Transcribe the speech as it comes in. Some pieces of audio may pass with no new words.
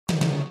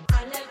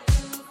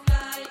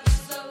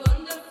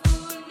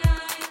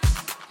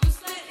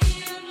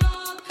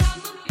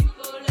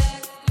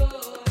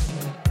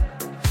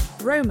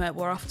Roma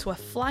were off to a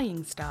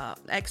flying start,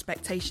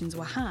 expectations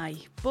were high,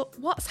 but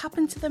what's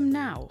happened to them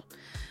now?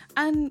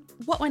 And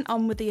what went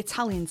on with the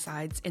Italian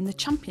sides in the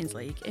Champions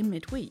League in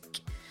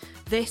midweek?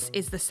 This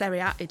is the Serie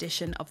A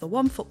edition of the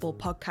OneFootball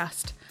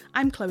podcast.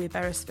 I'm Chloe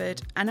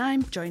Beresford and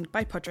I'm joined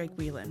by Pádraig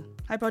Whelan.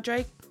 Hi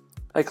Pádraig.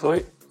 Hi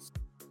Chloe.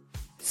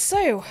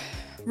 So,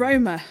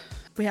 Roma,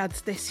 we had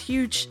this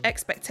huge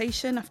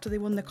expectation after they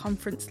won the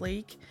Conference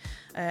League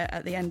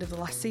at the end of the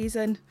last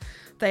season.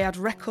 They had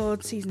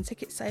record season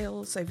ticket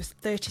sales, over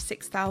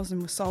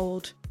 36,000 were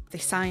sold. They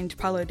signed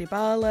Paulo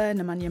Dybala,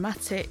 Nemanja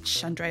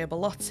Matic, Andrea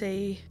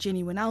Belotti,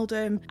 Gini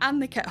Wijnaldum,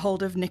 and they kept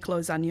hold of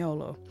Nicolo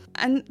Zaniolo.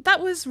 And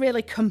that was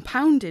really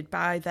compounded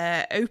by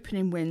their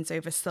opening wins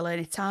over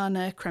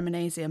Salernitana,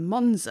 Cremonese and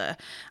Monza,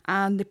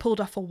 and they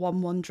pulled off a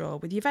 1-1 draw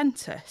with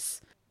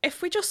Juventus.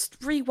 If we just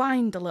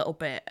rewind a little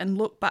bit and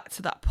look back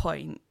to that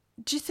point,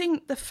 do you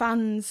think the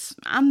fans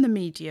and the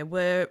media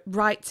were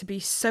right to be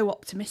so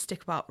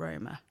optimistic about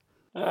Roma?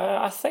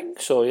 I think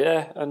so,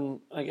 yeah.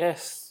 And I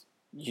guess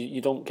you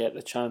don't get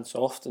the chance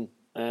often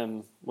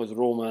with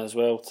Roma as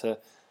well to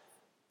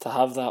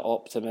have that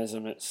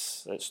optimism.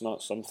 It's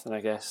not something,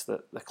 I guess,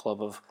 that the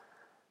club have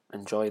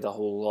enjoyed a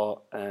whole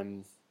lot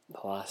the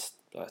last,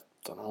 I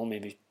don't know,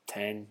 maybe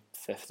 10,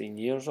 15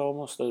 years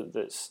almost.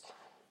 That's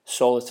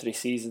solitary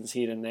seasons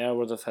here and there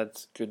where they've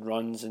had good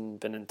runs and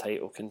been in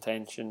title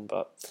contention,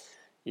 but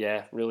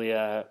yeah, really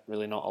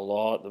not a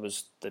lot. There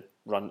was the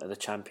run to the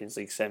Champions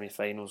League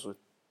semi-finals with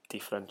Di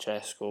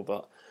Francesco,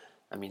 but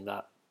I mean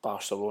that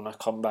Barcelona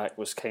comeback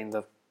was kind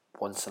of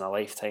once in a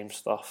lifetime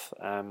stuff.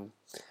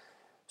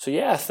 So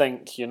yeah, I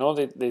think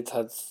they'd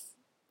had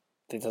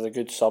a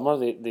good summer.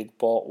 They'd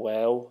bought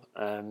well.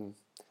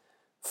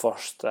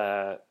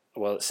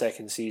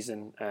 Second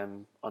season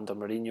under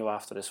Mourinho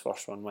after his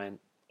first one went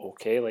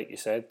okay, like you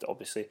said.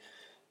 Obviously,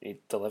 he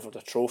delivered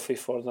a trophy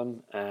for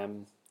them.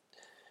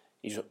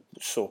 He's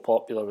so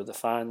popular with the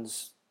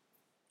fans.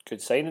 Good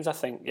signings, I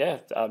think. Yeah,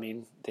 I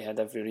mean, they had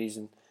every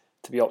reason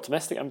to be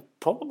optimistic and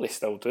probably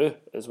still do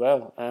as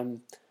well.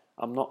 I'm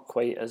not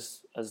quite as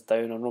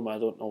down on Roma. I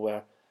don't know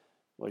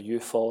where you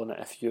fall on it.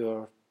 If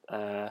you're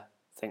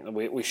think that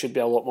we should be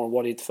a lot more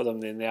worried for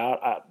them than they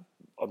are.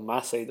 On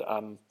my side,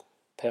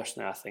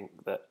 personally, I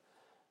think that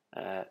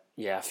a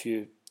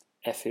few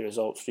iffy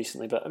results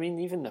recently, but I mean,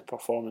 even the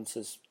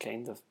performances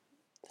kind of,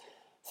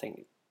 I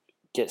think,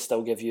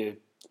 still give you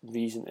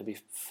reason to be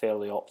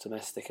fairly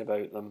optimistic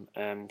about them.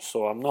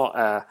 So I'm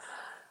not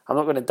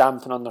going to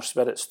dampen on their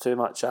spirits too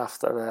much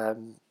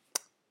after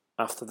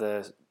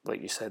the,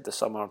 like you said, the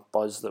summer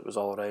buzz that was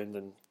all around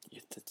and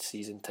the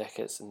season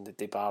tickets and the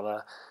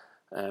Dybala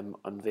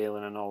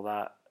unveiling and all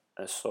that.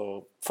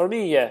 So for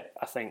me, yeah,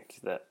 I think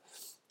that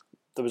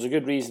there was a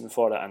good reason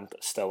for it and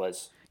still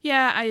is.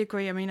 Yeah, I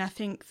agree. I mean, I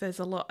think there's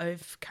a lot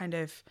of kind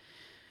of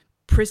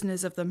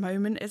prisoners of the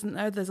moment, isn't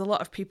there? There's a lot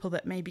of people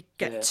that maybe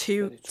get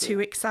too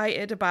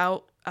excited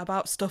about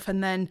stuff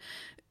and then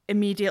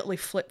immediately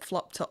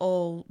flip-flop to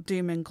all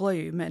doom and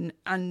gloom.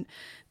 And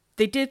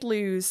they did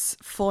lose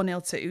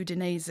 4-0 to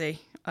Udinese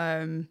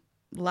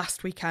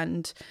last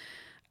weekend,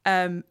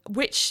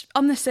 which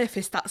on the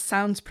surface that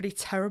sounds pretty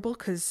terrible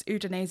because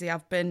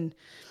Udinese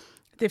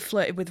they've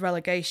flirted with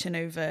relegation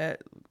over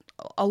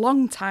a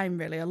long time,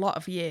 really, a lot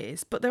of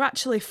years, but they're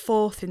actually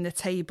fourth in the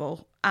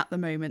table at the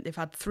moment. They've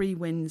had 3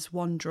 wins,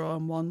 1 draw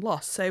and 1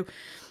 loss. So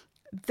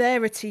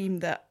they're a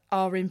team that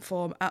are in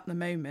form at the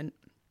moment.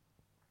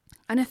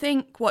 And I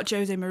think what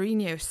José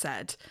Mourinho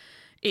said,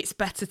 it's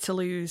better to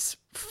lose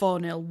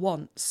 4-0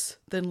 once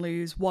than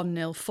lose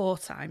 1-0 4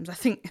 times. I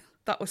think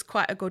that was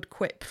quite a good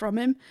quip from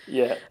him.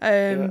 Yeah.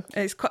 And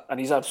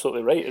he's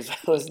absolutely right as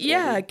well, isn't he?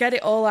 Yeah, get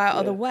it all out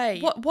of the way.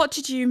 What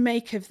did you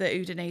make of the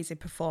Udinese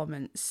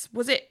performance?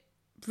 Was it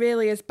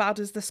really as bad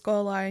as the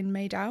scoreline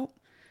made out?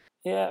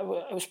 Yeah,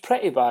 it was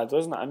pretty bad,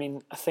 wasn't it? I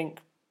mean, I think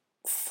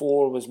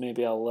 4 was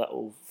maybe a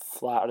little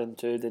flattering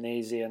to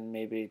Udinese and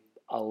maybe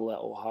a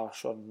little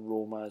harsh on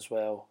Roma as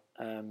well.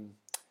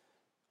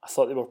 I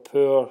thought they were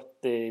poor.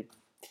 They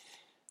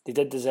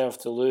did deserve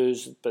to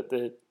lose, but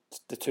the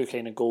 2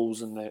 kind of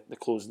goals in the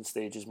closing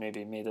stages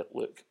maybe made it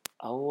look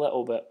a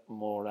little bit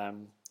more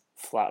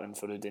flattering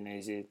for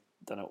Udinese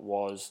than it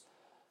was.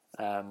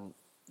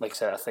 Like I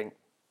said, I think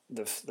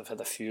they've had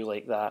a few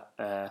like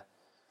that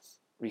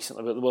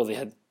recently. But well, they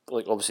had,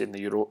 like, obviously in the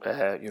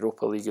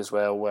Europa League as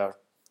well, where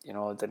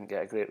didn't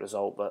get a great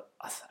result. But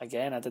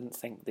again, I didn't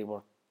think they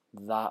were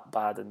that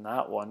bad in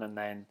that one. And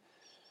then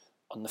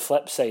on the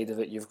flip side of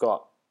it, you've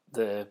got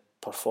the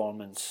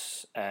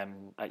performance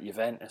at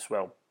Juventus.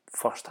 Well,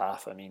 first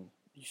half, I mean,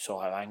 you saw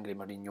how angry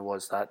Mourinho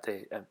was that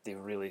day. They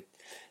really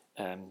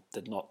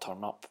did not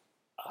turn up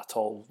at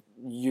all.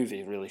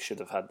 Juve really should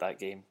have had that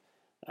game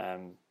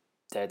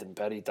dead and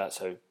buried. That's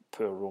how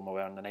poor Roma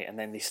were on the night. And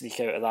then they sneak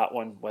out of that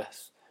one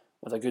with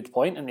a good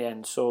point in the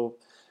end. So,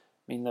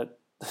 I mean,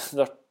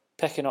 they're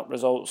picking up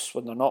results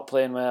when they're not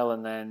playing well,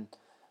 and then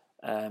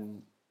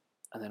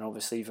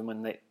obviously even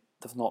when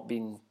they've not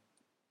been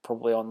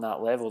probably on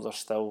that level,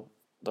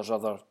 there's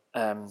other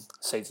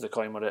sides of the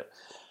coin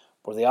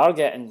where they are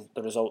getting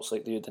the results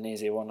like the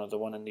Udinese one or the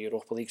one in the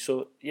Europa League.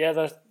 So yeah,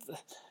 they're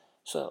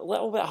a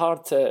little bit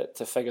hard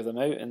to figure them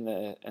out in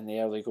the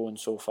early going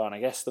so far. And I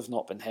guess they've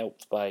not been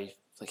helped by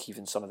like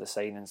even some of the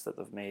signings that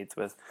they've made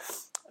with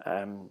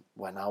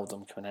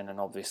Wijnaldum coming in, and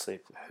obviously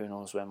who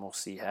knows when we'll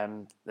see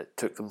him. It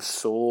took them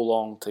so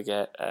long to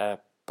get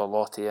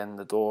Belotti in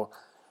the door,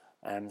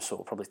 so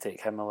it'll probably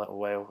take him a little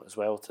while as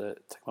well to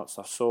come up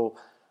stuff. So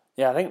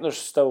yeah, I think there's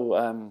still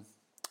a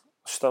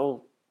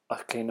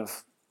kind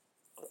of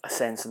a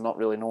sense of not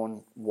really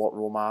knowing what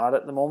Roma are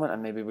at the moment,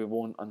 and maybe we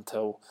won't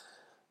until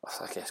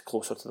I guess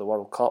closer to the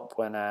World Cup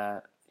when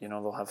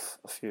they'll have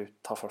a few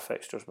tougher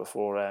fixtures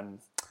before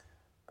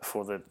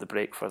the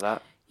break for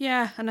that.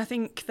 Yeah, and I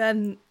think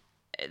then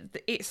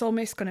it's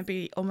almost going to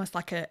be almost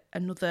like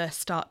another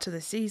start to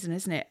the season,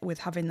 isn't it? With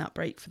having that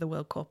break for the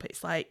World Cup,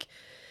 it's like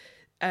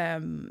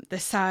the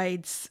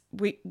sides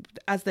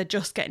as they're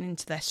just getting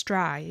into their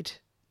stride,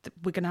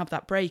 we're going to have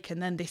that break,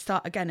 and then they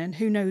start again, and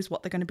who knows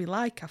what they're going to be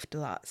like after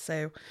that.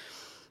 So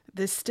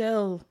there's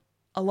still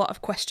a lot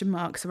of question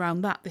marks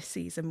around that this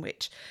season,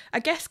 which I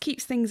guess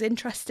keeps things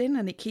interesting,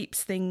 and it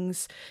keeps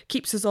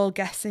us all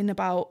guessing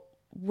about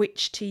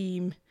which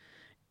team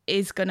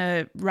is going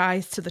to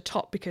rise to the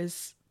top,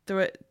 because there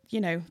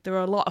are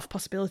a lot of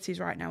possibilities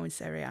right now in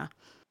Serie A.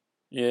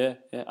 Yeah,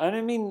 and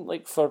I mean,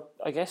 like, for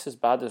I guess as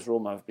bad as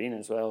Roma have been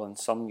as well in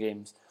some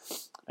games,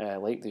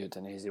 like the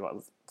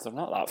Udinese, they're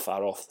not that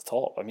far off the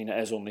top. I mean, it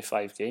is only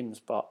 5 games,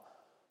 but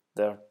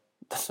they're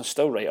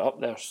still right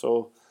up there.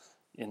 So,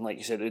 and like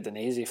you said,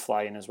 Udinese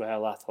flying as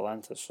well,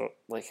 Atalanta. So,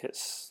 like,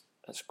 it's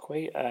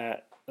quite.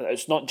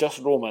 It's not just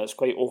Roma. It's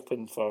quite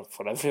open for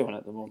everyone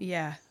at the moment.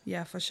 Yeah,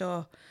 for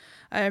sure.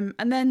 And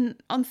then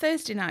on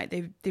Thursday night,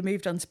 they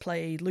moved on to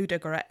play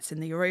Ludogorets in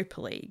the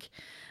Europa League,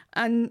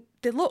 and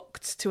they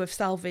looked to have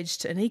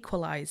salvaged an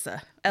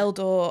equaliser.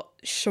 Eldor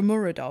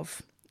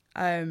Shomurodov.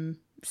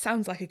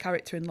 Sounds like a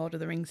character in Lord of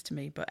the Rings to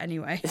me, but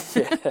anyway.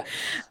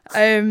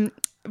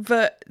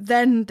 But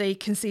then they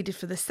conceded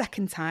for the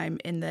second time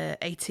in the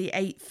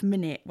 88th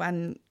minute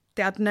when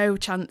they had no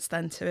chance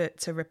then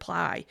to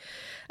reply.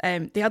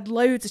 They had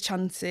loads of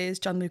chances.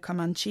 Gianluca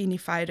Mancini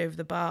fired over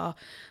the bar.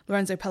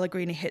 Lorenzo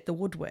Pellegrini hit the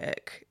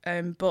woodwork.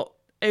 But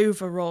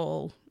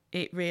overall,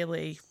 it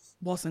really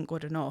wasn't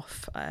good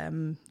enough.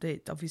 They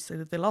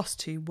lost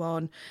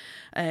 2-1.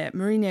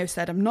 Mourinho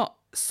said, "I'm not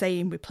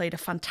saying we played a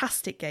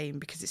fantastic game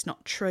because it's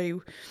not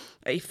true."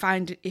 He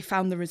found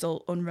the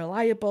result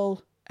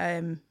unreliable.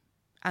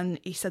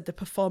 And he said the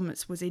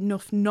performance was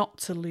enough not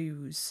to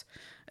lose,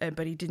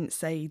 but he didn't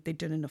say they'd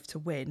done enough to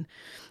win.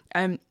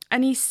 And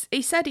he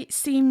said it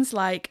seems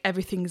like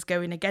everything's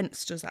going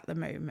against us at the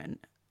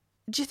moment.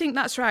 Do you think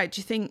that's right?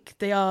 Do you think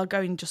they are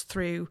going just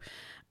through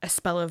a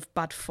spell of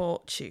bad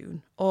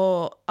fortune,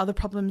 or are the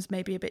problems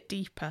maybe a bit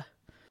deeper?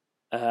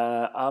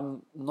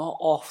 I'm not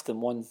often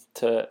one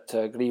to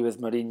agree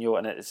with Mourinho,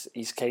 and it's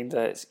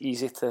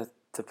easy to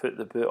put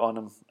the boot on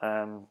him.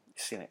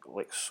 You've seen it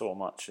like so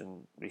much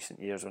in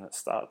recent years when it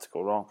started to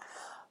go wrong.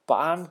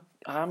 But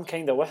I'm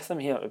kind of with him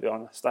here, to be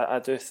honest. I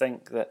do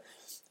think that,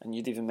 and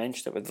you'd even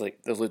mentioned it with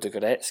like the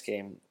Ludogorets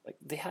game. Like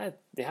they had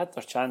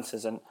their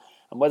chances, and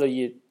whether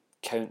you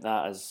count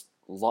that as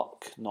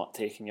luck not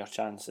taking your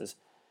chances,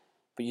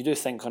 but you do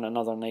think on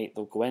another night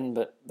they'll go in.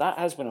 But that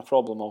has been a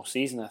problem all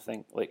season. I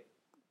think like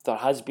there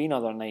has been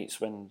other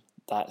nights when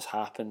that's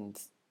happened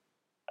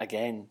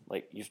again.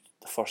 Like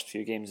the first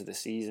few games of the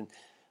season.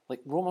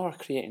 Like Roma were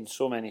creating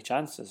so many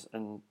chances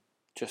and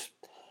just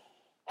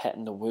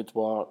hitting the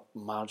woodwork,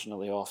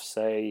 marginally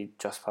offside,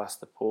 just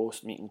past the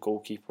post, meeting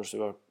goalkeepers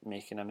who are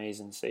making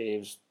amazing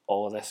saves,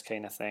 all of this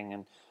kind of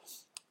thing.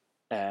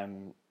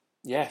 And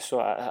so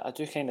I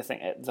do kind of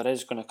think there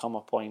is going to come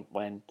a point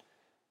when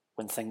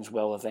things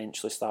will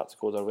eventually start to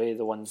go their way.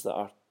 The ones that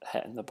are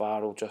hitting the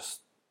bar will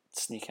just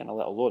sneak in a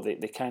little lower.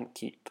 They can't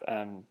keep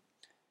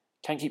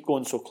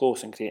going so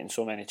close and creating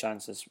so many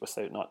chances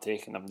without not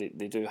taking them.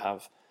 They do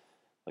have,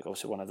 like,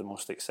 obviously one of the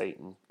most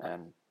exciting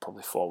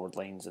probably forward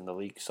lines in the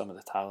league, some of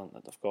the talent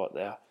that they've got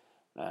there.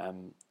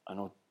 I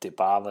know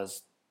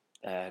Dybala's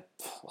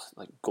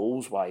like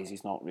goals wise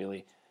he's not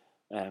really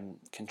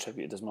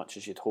contributed as much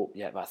as you'd hope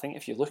yet, but I think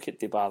if you look at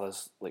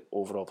Dybala's like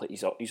overall play,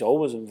 he's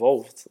always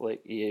involved.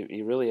 Like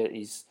he really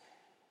is.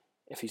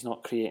 If he's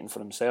not creating for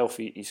himself,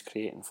 he's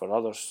creating for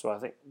others. So I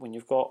think when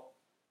you've got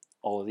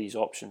all of these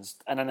options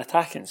in an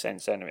attacking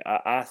sense anyway,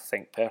 I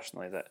think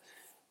personally that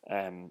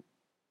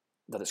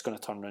it's going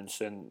to turn around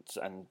soon,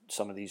 and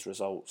some of these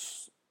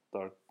results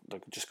they're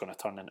just going to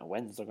turn into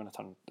wins. They're going to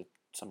turn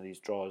some of these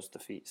draws,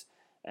 defeats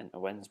into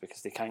wins,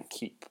 because they can't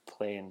keep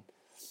playing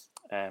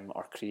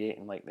or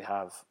creating like they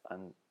have,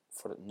 and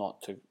for it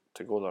not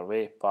to go their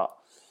way. But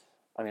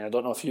I mean, I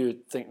don't know if you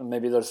think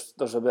maybe there's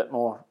a bit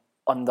more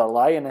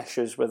underlying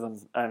issues with them.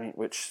 I mean,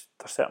 which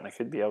there certainly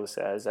could be.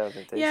 Obviously, as early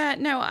days. Yeah,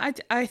 no,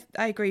 I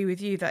agree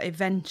with you that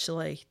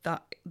eventually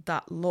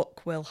that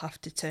luck will have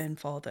to turn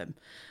for them.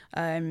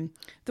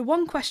 The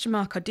one question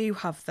mark I do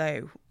have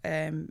though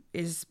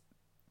is,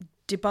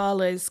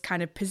 Dybala's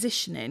kind of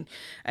positioning.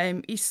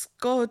 He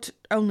scored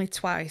only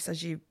twice,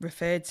 as you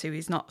referred to.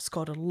 He's not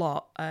scored a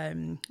lot.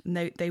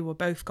 They were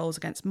both goals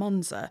against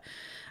Monza.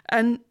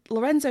 And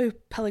Lorenzo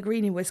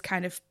Pellegrini was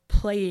kind of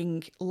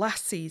playing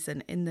last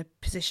season in the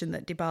position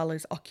that Dybala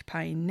is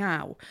occupying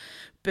now.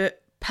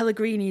 But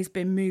Pellegrini's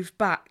been moved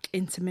back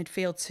into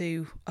midfield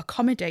to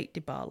accommodate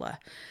Dybala.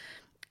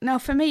 Now,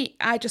 for me,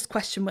 I just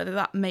question whether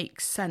that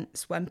makes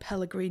sense when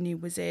Pellegrini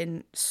was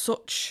in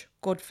such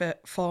good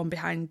form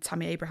behind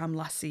Tammy Abraham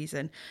last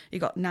season. He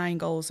got 9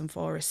 goals and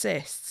 4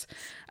 assists.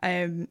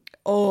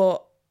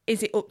 Or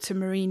is it up to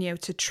Mourinho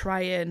to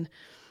try and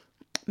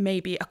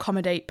maybe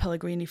accommodate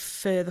Pellegrini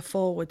further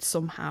forward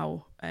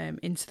somehow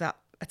into that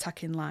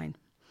attacking line?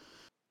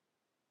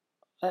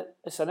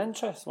 It's an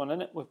interesting one,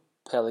 isn't it, with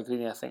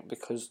Pellegrini, I think,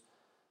 because,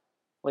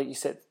 like you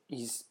said,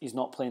 he's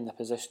not playing the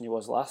position he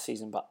was last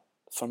season, but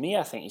for me,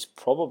 I think he's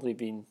probably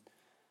been,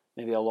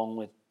 maybe along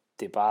with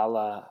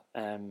Dybala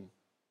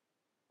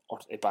or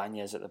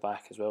Ibanez at the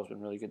back as well, has been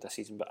really good this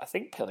season. But I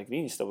think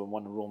Pellegrini's still been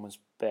one of Roma's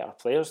better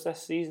players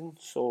this season.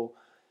 So,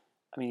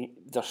 I mean,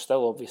 they're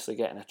still obviously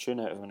getting a tune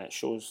out of him, and it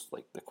shows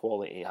like the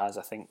quality he has.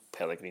 I think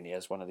Pellegrini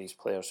is one of these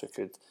players who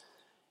could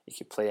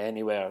play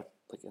anywhere,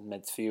 like in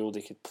midfield.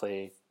 He could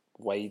play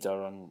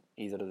wider on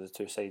either of the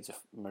two sides if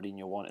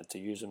Mourinho wanted to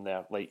use him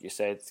there. Like you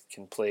said,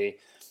 can play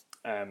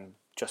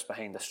just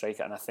behind the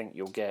striker, and I think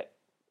you'll get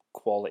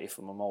quality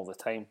from him all the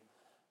time.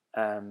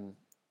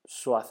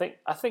 So I think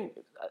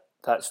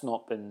that's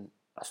not been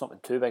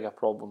too big a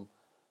problem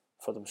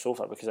for them so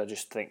far, because I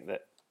just think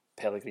that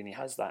Pellegrini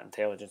has that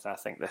intelligence. And I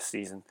think this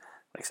season,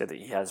 like I said, that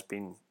he has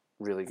been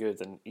really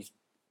good, and he's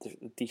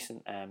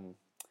decent.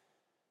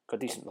 Got a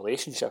decent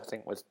relationship, I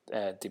think, with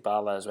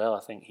Dybala as well.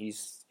 I think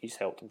he's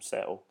helped him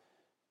settle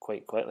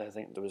quite quickly. I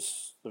think there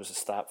was a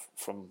stat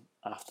from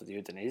after the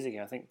Udinese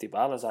game. I think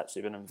Dybala's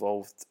actually been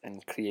involved in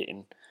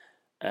creating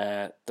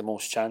the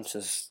most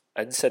chances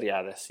in Serie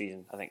A this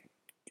season. I think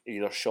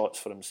either shots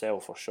for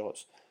himself or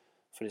shots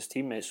for his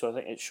teammates. So I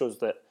think it shows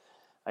that,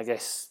 I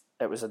guess,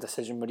 it was a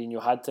decision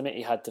Mourinho had to make.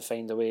 He had to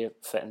find a way of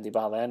fitting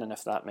Dybala in, and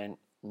if that meant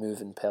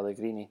moving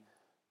Pellegrini,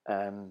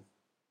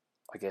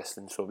 I guess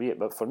then so be it.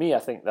 But for me, I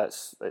think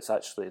that's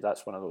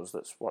one of those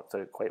that's worked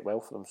out quite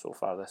well for them so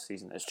far this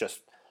season. It's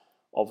just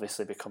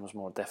obviously becomes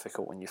more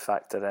difficult when you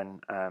factor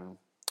in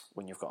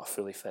when you've got a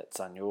fully fit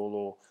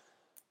Zaniolo,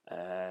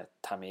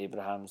 Tammy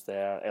Abraham's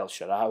there, El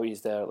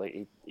Shaarawy's there.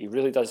 Like he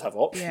really does have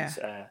options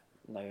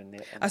now in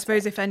the. I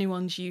suppose if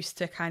anyone's used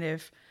to kind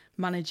of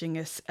managing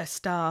a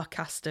star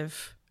cast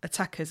of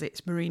attackers,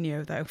 it's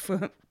Mourinho, though,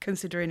 for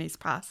considering his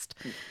past.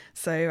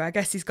 So I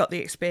guess he's got the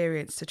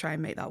experience to try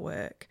and make that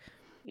work.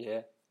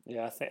 Yeah,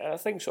 I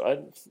think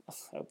so.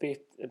 It'd be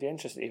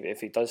interesting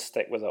if he does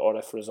stick with it, or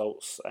if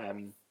results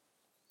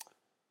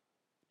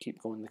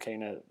keep going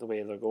the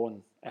way they're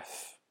going.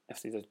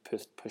 If they did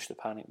push the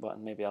panic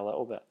button maybe a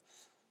little bit.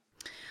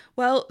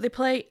 Well, they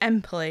play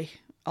Empoli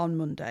on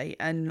Monday,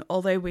 and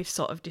although we've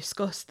sort of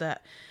discussed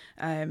that,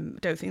 I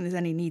don't think there's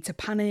any need to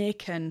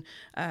panic, and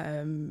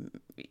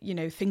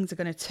things are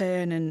going to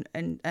turn,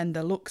 and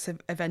the luck's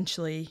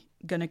eventually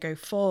going to go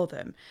for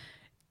them.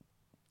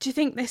 Do you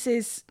think this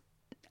is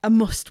a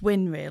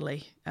must-win,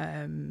 really,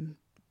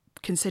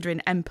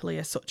 considering Empoli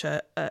are such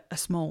a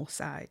small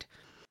side?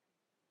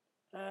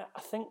 I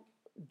think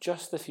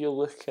just if you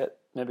look at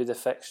maybe the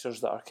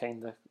fixtures that are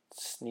kind of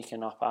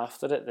sneaking up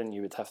after it, then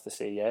you would have to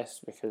say yes,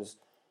 because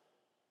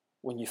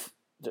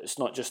it's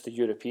not just the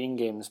European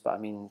games, but I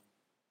mean,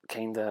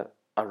 kind of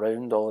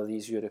around all of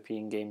these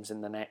European games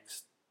in the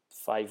next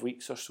 5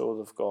 weeks or so,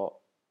 they've got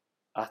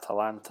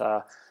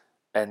Atalanta,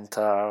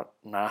 Inter,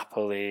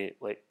 Napoli.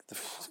 Like,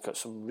 they've got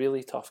some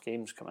really tough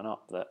games coming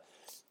up that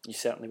you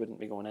certainly wouldn't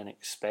be going in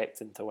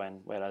expecting to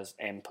win, whereas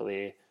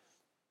Empoli,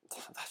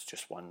 that's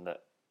just one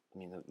that, I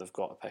mean, they've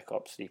got to pick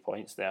up 3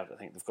 points there. I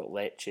think they've got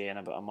Lecce in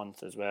about a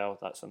month as well.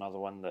 That's another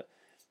one that,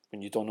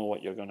 when you don't know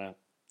what you're going to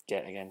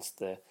get against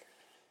the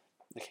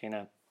kind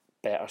of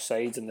better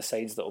sides and the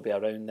sides that will be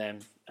around them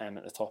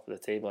at the top of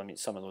the table, I mean,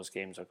 some of those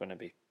games are going to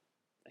be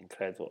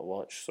incredible to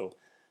watch. So,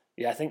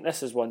 yeah, I think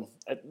this is one,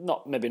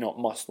 maybe not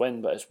must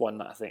win, but it's one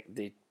that I think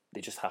they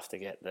just have to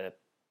get the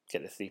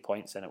 3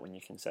 points in it when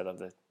you consider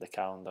the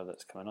calendar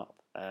that's coming up.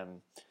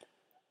 And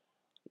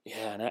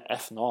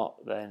if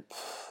not, then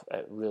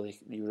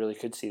you really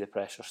could see the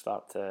pressure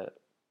start to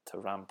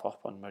ramp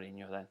up on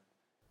Mourinho then.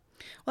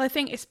 Well, I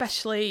think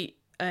especially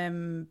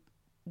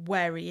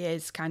where he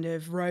is, kind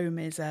of Rome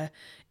is a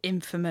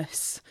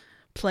infamous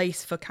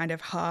place for kind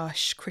of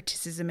harsh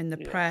criticism in the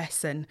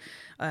press, and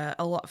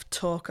a lot of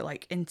talk,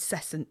 like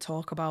incessant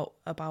talk about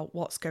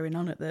what's going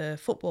on at the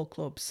football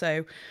club.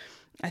 So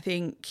I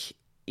think,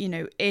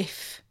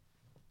 if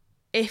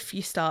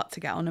you start to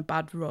get on a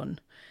bad run,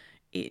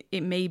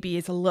 it maybe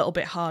is a little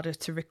bit harder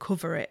to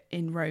recover it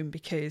in Rome,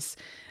 because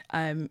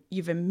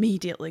you've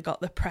immediately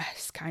got the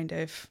press kind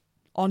of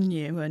on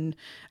you and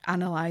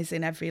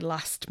analysing every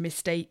last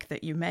mistake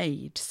that you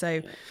made.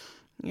 So,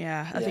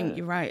 I think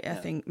you're right. I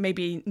think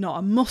maybe not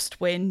a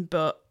must win,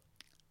 but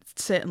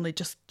certainly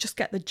just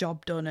get the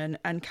job done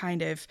and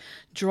kind of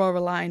draw a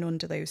line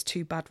under those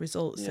 2 bad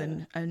results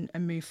and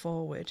move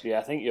forward. Yeah,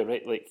 I think you're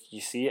right. Like,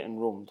 you see it in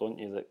Rome, don't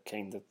you? That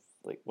kind of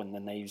like when the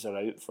knives are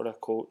out for a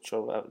coach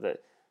or whatever,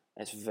 that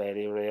it's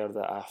very rare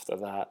that after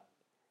that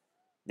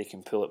they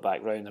can pull it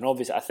back round. And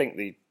obviously, I think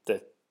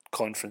the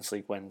Conference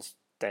League wins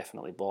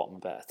definitely bought them a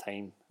bit of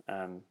time.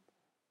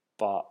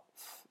 But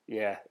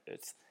yeah,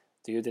 it's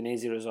the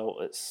Udinese result.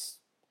 It's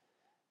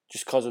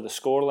just because of the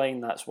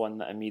scoreline. That's one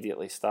that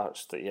immediately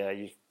starts that. Yeah,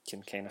 you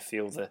can kind of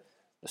feel the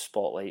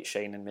spotlight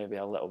shining maybe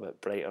a little bit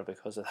brighter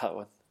because of that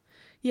one.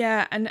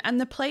 Yeah,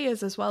 and the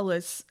players as well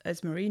as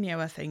Mourinho,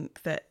 I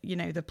think that, you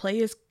know, the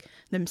players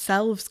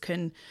themselves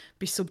can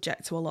be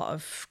subject to a lot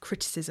of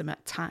criticism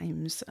at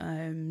times.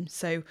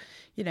 So,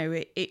 you know,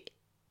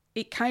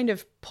 it kind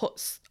of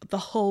puts the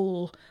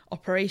whole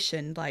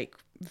operation like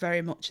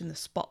very much in the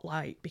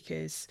spotlight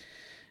because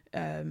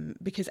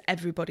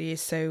everybody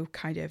is so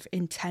kind of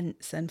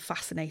intense and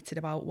fascinated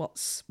about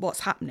what's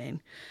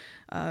happening.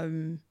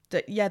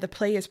 That the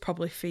players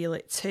probably feel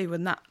it too,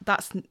 and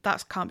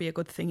that can't be a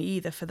good thing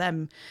either for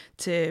them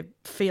to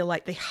feel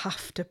like they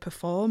have to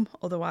perform,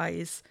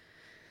 otherwise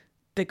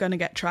they're gonna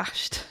get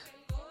trashed.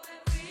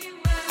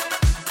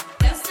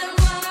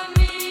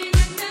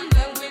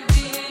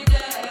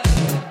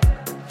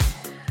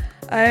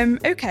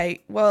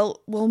 Okay,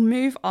 well, we'll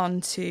move on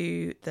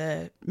to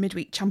the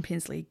midweek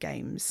Champions League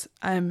games.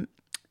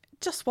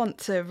 Just want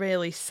to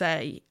really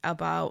say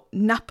about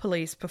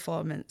Napoli's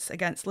performance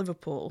against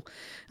Liverpool.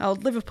 Now,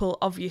 Liverpool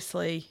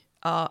obviously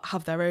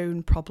have their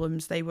own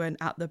problems. They weren't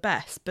at the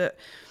best, but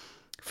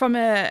from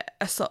a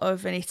sort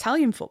of an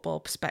Italian football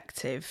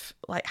perspective,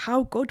 like,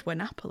 how good were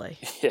Napoli?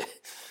 Yeah,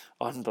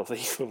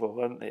 unbelievable,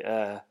 weren't they?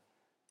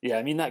 Yeah,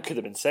 I mean, that could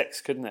have been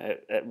 6, couldn't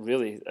it? It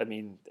really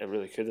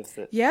could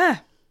have.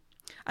 Yeah.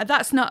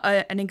 That's not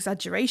an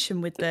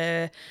exaggeration with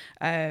the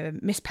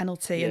missed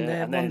penalty and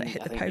the one that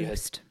hit the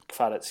post.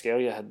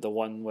 Kvaratskhelia had the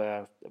one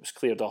where it was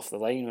cleared off the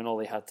line when all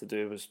he had to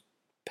do was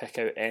pick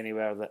out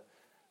anywhere that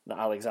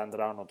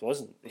Alexander-Arnold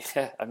wasn't.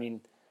 Yeah, I mean,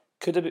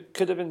 could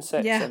have been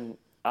 6, and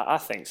I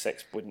think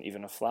 6 wouldn't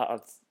even have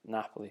flattered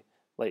Napoli.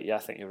 Like, yeah, I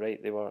think you're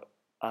right. They were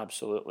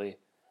absolutely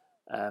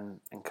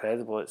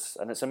incredible. It's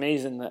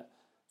amazing that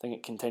I think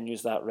it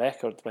continues that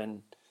record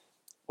when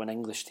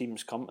English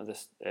teams come to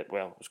this.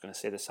 Well, I was going to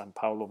say the San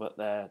Paolo, but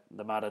the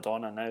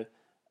Maradona now.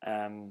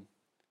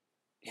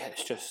 Yeah,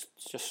 it's just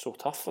so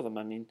tough for them.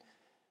 I mean,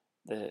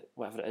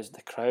 whatever it is,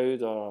 the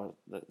crowd or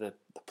the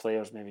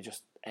players maybe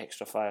just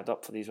extra fired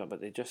up for these ones,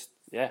 but they just,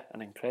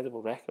 an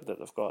incredible record that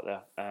they've got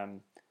there.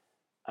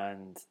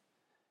 And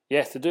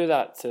yeah, to do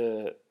that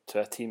to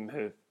a team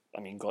who, I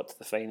mean, got to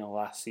the final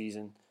last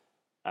season,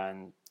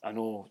 and I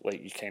know,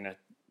 like you kind of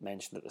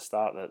mentioned at the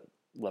start, that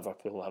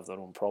Liverpool have their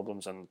own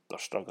problems and they're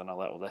struggling a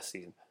little this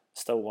season.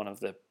 Still one of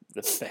the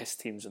best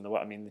teams in the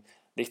world. I mean,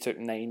 they took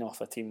 9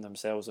 off a team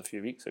themselves a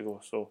few weeks ago,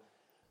 so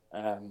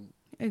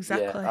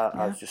exactly.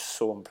 I was just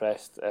so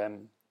impressed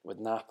with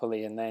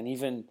Napoli. And then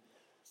even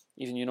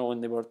you know,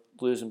 when they were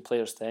losing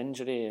players to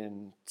injury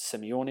and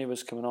Simeone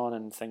was coming on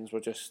and things were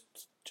just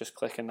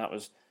clicking, that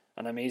was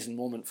an amazing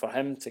moment for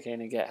him to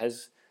kind of get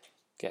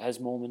his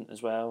moment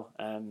as well.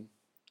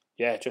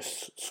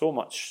 Just so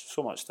much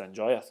to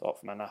enjoy, I thought,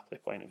 from a Napoli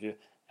point of view.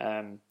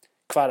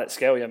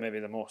 Kvaratskhelia maybe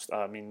the most.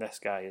 I mean, this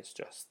guy is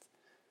just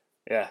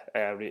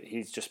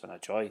he's just been a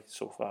joy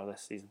so far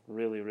this season.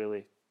 Really,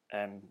 really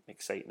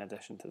exciting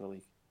addition to the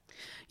league.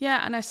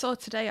 Yeah, and I saw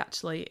today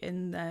actually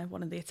in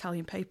one of the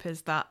Italian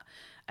papers that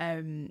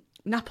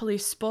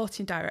Napoli's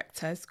sporting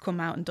director has come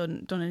out and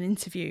done an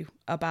interview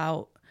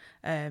about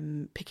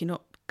picking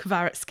up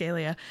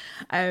Kvaratskhelia,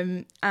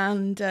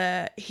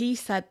 and he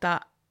said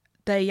that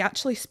they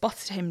actually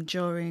spotted him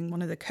during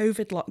one of the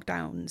COVID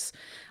lockdowns,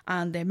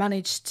 and they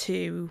managed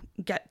to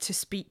get to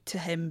speak to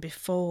him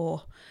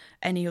before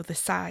any other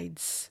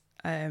sides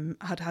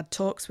had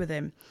talks with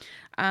him.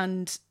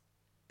 And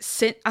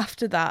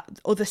after that,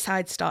 other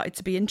sides started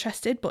to be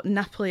interested, but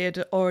Napoli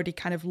had already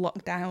kind of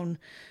locked down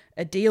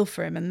a deal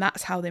for him, and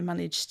that's how they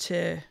managed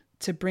to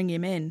bring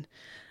him in,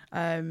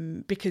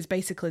 because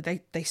basically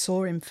they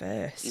saw him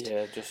first.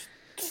 Yeah, just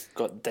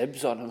got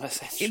dibs on him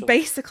essentially.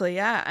 Basically,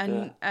 yeah,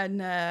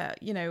 and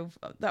you know,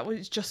 that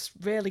was just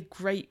really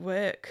great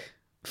work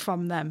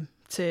from them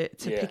to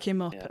pick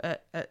him up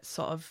at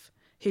sort of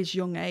his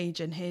young age,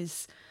 and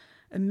his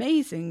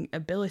amazing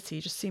ability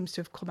just seems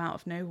to have come out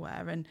of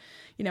nowhere. And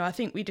you know, I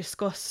think we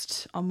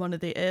discussed on one of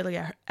the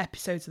earlier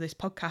episodes of this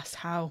podcast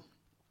how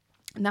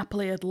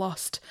Napoli had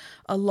lost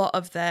a lot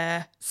of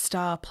their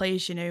star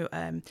players, you know,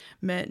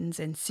 Mertens,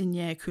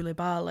 Insigne,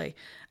 Koulibaly,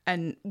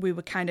 and we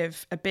were kind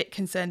of a bit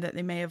concerned that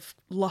they may have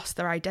lost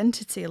their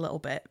identity a little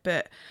bit.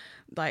 But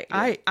like,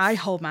 I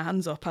hold my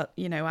hands up.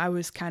 You know, I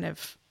was kind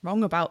of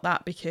wrong about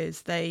that,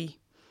 because they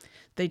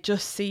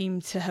just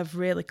seem to have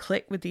really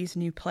clicked with these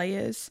new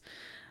players.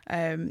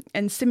 And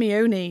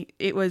Simeone,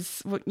 it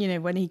was, you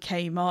know, when he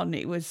came on,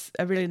 it was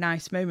a really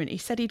nice moment. He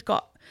said he'd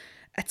got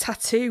a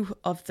tattoo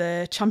of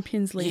the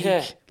Champions League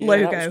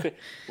logo. That was great.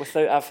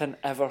 Without having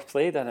ever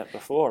played in it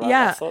before.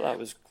 I thought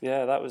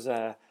that was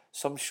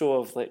some show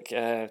of like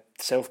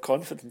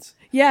self-confidence.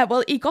 Yeah,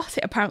 well, he got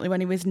it apparently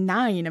when he was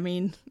 9. I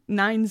mean,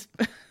 9's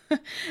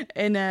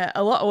in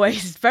a lot of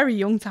ways very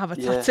young to have a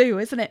tattoo,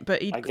 isn't it?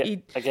 But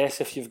I guess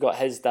if you've got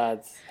his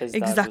dad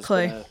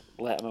exactly was going to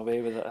let him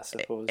away with it, I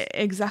suppose.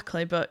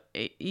 Exactly, but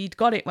he'd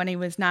got it when he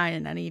was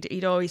 9, and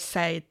he'd always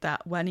said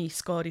that when he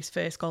scored his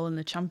first goal in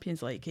the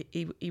Champions League,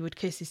 he would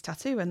kiss his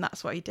tattoo, and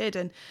that's what he did.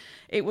 And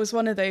it was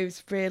one of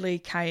those really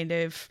kind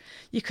of,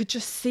 you could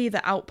just see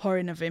the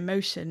outpouring of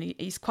emotion.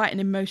 He's quite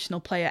an emotional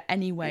player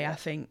anyway, I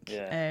think,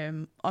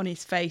 on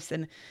his face,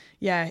 and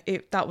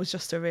that was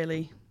just a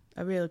really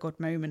good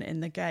moment in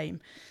the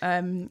game.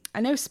 I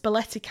know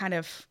Spalletti kind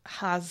of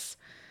has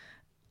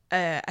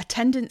a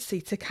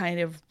tendency to kind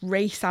of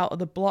race out of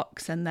the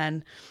blocks, and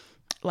then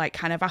like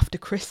kind of after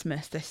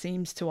Christmas there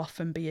seems to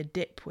often be a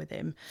dip with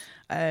him,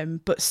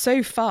 but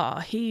so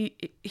far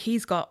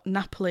he's got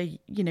Napoli,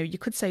 you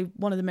could say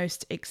one of the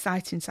most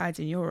exciting sides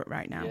in Europe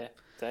right now.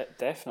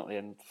 Definitely.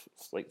 And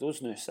like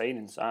those new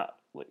signings, like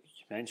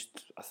you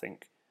mentioned, I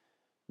think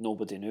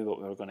nobody knew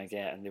what we were going to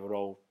get, and they were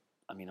all,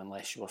 I mean,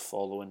 unless you were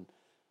following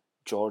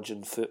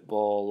Georgian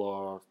football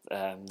or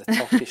the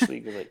Turkish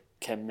league with like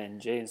Kim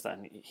Min-jae and stuff,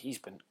 and he's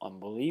been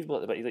unbelievable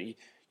at the bit. Like,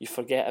 you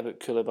forget about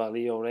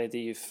Koulibaly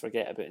already, you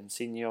forget about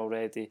Insigne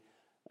already.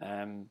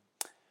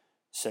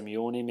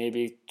 Simeone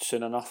maybe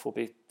soon enough will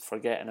be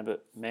forgetting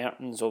about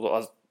Mertens, although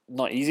it's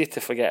not easy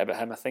to forget about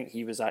him. I think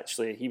he was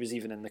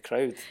even in the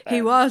crowd.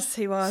 He was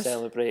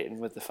celebrating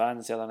with the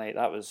fans the other night.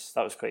 That was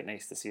quite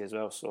nice to see as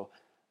well. So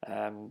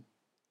all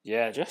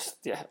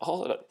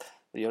of it.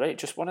 You're right,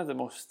 just one of the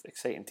most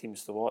exciting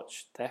teams to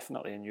watch,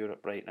 definitely in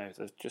Europe right now.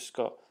 They've just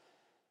got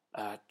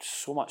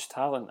so much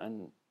talent,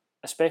 and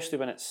especially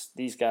when it's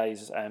these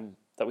guys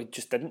that we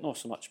just didn't know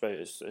so much about.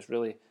 It's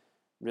really,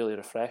 really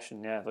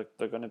refreshing. Yeah,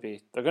 they're going to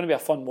be a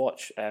fun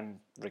watch,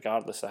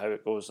 regardless of how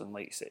it goes. And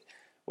like you say,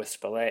 with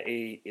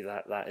Spalletti,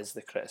 that is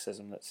the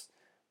criticism that's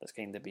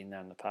kind of been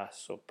there in the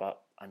past. So,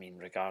 but I mean,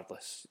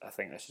 regardless, I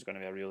think this is going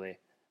to be a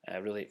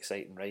really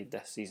exciting ride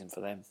this season for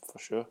them, for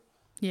sure.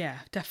 Yeah,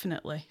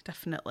 definitely.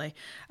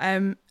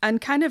 And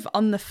kind of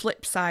on the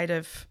flip side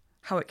of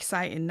how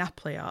exciting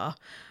Napoli are,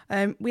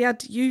 we had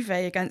Juve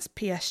against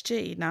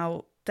PSG.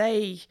 Now,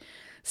 they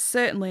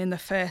certainly in the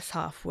first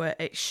half were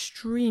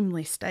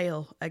extremely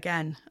stale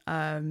again.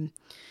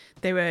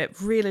 They were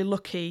really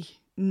lucky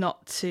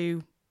not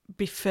to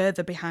be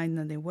further behind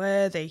than they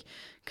were. They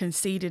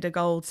conceded a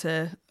goal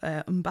to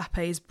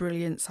Mbappe's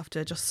brilliance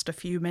after just a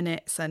few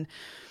minutes, and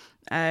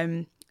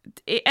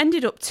it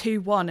ended up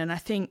 2-1, and I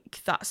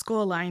think that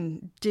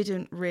scoreline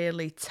didn't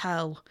really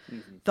tell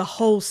the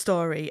whole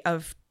story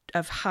of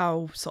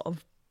how sort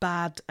of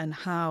bad and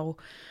how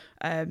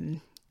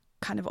kind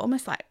of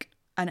almost like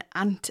an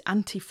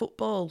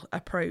anti-football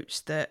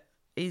approach that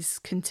is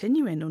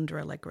continuing under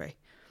Allegri.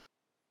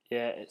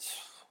 Yeah, it's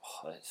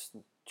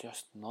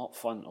just not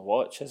fun to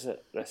watch, is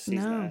it, this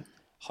season? No.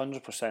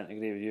 100%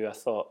 agree with you. I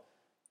thought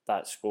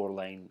that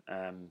scoreline,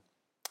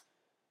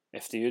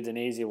 if the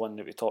Udinese one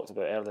that we talked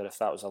about earlier, if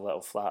that was a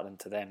little flattering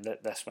to them,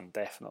 this one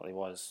definitely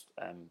was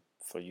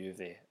for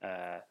Juve.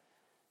 I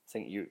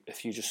think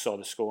if you just saw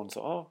the score and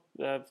thought,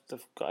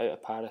 they've got out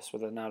of Paris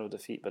with a narrow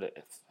defeat, but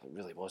it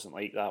really wasn't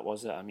like that,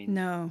 was it? I mean,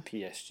 no.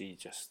 PSG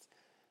just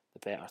the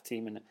better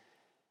team, and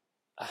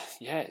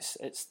it's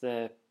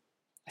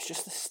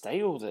just the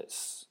style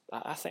that's,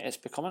 I think it's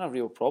becoming a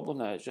real problem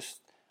now. It's just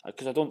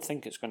because I don't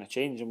think it's going to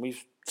change, and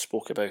we've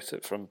spoke about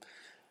it from.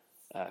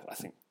 I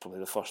think probably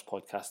the first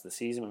podcast of the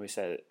season when we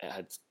said it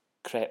had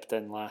crept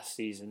in last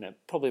season. It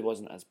probably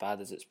wasn't as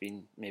bad as it's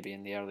been maybe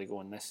in the early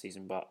going this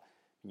season, but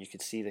you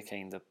could see the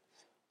kind of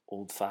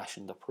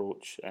old-fashioned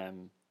approach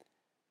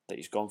that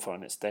he's gone for,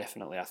 and it's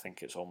definitely, I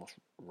think it's almost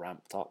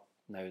ramped up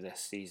now this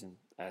season.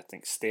 I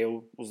think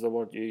stale was the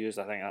word you used.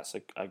 I think that's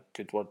a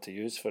good word to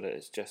use for it.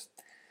 It's just,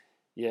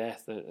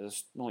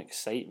 there's no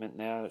excitement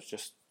there. It's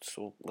just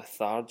so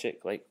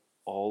lethargic, like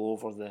all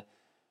over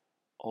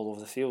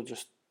the field,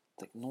 just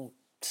like no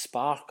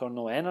spark or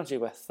no energy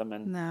with them.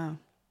 And no,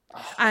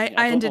 I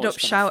ended up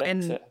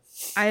shouting.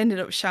 I ended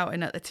up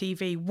shouting at the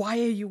TV, "Why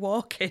are you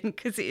walking?"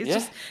 Because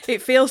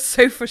it feels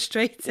so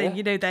frustrating.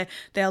 Yeah.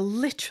 They're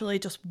literally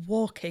just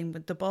walking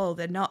with the ball.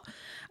 They're not,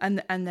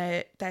 and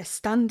they're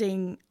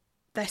standing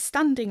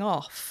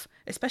off,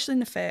 especially in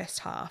the first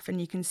half, and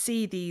you can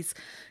see these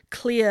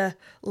clear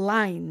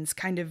lines,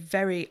 kind of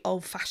very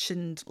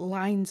old-fashioned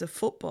lines of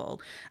football.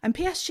 And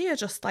PSG are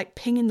just like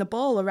pinging the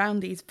ball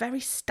around these very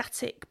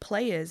static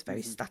players,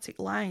 very static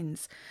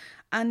lines.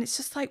 And it's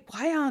just like,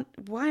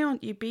 why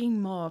aren't you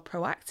being more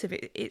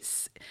proactive?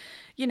 It's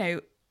I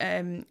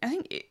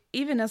think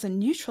even as a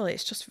neutral,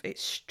 it's just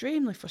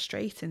extremely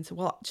frustrating to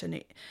watch.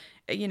 And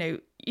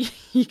you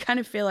kind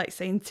of feel like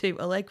saying to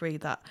Allegri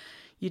that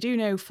you do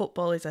know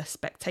football is a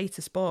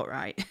spectator sport,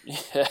 right?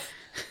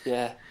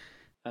 Yeah.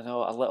 I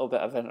know a little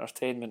bit of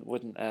entertainment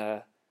wouldn't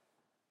go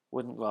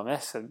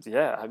amiss. And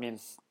I mean,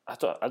 I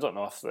don't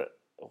know if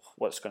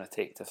what's going to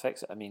take to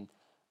fix it. I mean,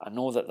 I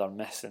know that they're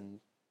missing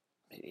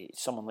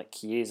someone like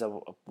Chiesa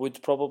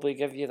would probably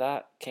give you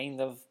that kind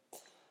of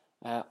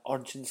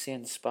urgency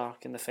and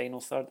spark in the final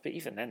third, but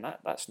even then,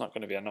 that's not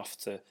going to be enough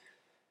to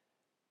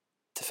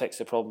fix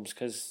the problems,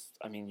 because,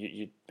 I mean,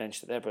 you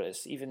mentioned it there, but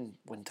it's even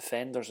when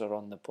defenders are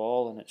on the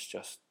ball and it's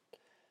just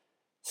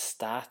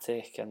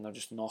static and they're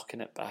just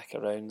knocking it back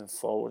around and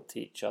forward to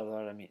each other.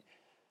 I mean,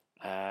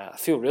 I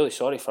feel really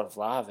sorry for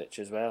Vlahovic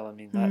as well. I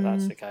mean,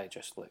 that's the guy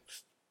just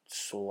looks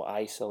so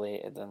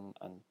isolated and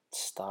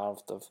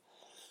starved of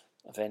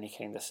any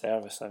kind of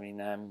service. I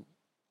mean,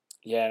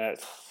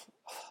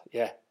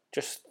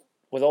 just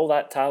with all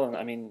that talent,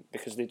 I mean,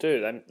 because they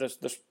do, and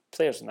there's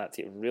players in that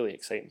team, really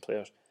exciting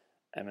players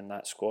in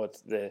that squad.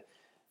 They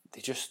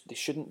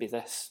shouldn't be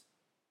this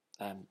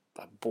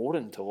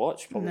boring to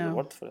watch, probably the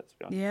word for it, to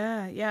be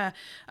honest. Yeah.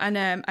 And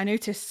I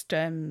noticed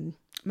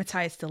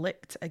Matthias de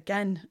Ligt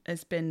again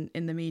has been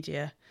in the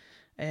media.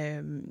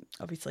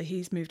 Obviously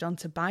he's moved on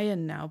to Bayern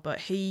now, but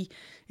he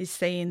is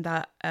saying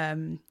that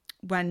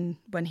when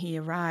he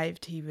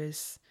arrived, he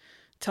was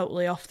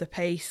totally off the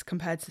pace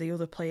compared to the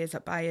other players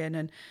at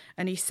Bayern,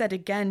 and he said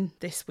again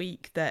this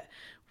week that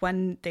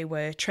when they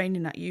were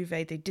training at Juve,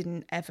 they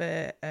didn't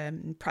ever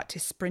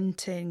practice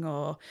sprinting,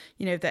 or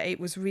that it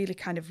was really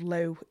kind of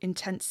low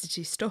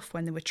intensity stuff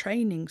when they were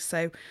training.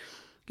 So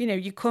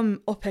you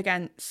come up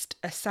against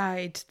a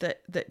side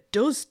that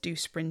does do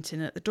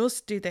sprinting, that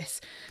does do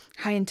this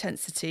high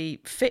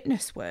intensity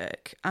fitness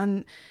work,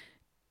 and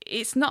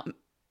it's not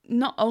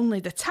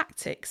only the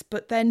tactics,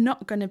 but they're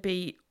not going to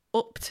be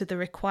up to the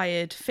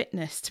required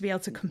fitness to be able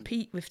to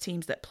compete with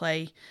teams that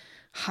play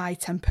high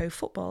tempo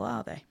football,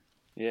 are they?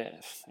 Yeah,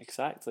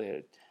 exactly.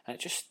 And it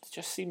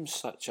just seems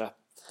such a,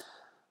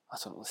 I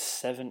don't know,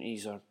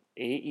 70s or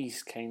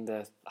 80s kind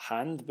of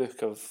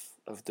handbook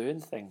of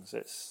doing things.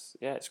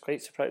 It's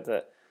quite surprising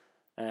that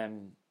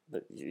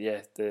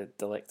the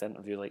De Ligt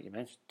interview, like you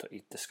mentioned,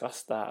 he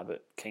discussed that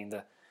about kind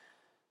of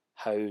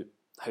how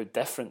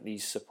different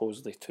these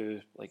supposedly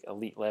two like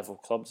elite level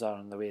clubs are,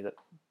 and the way that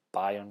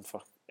Bayern,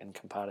 in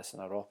comparison,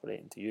 are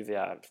operating to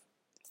Juve.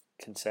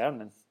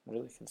 Concerning,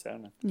 really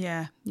concerning.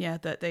 Yeah,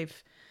 that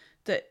they've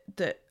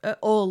that at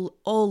all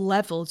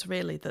levels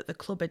really, that the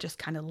club are just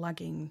kind of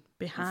lagging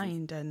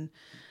behind and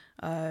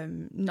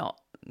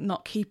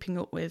not keeping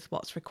up with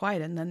what's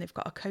required, and then they've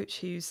got a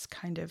coach who's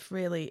kind of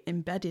really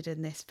embedded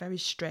in this very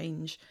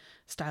strange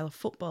style of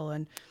football,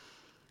 and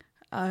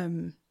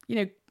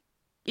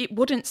it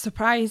wouldn't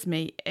surprise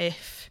me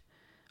if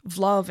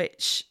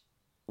Vlahovic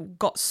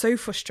got so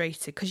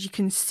frustrated, because you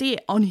can see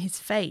it on his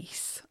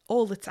face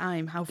all the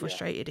time how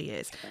frustrated he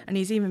is, and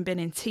he's even been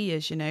in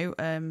tears,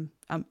 in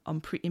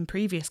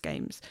previous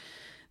games,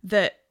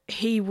 that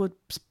he would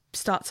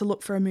start to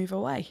look for a move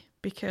away,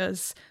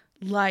 because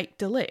like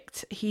De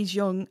Ligt, he's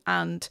young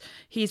and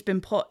he's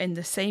been put in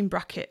the same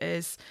bracket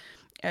as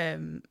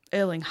Erling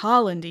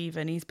Haaland.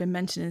 Even he's been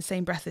mentioned in the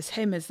same breath as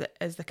him as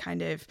the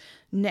kind of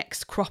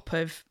next crop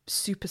of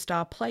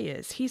superstar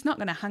players. He's not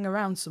going to hang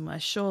around somewhere,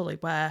 surely,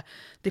 where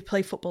they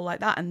play football like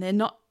that and they're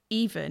not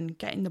even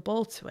getting the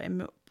ball to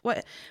him.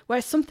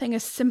 Where something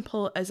as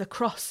simple as a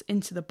cross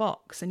into the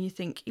box, and you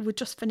think he would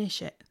just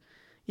finish it.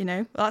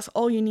 That's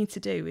all you need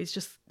to do is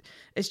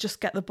just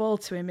get the ball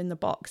to him in the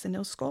box and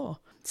he'll score.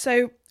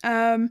 So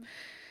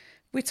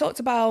we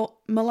talked about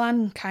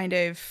Milan kind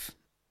of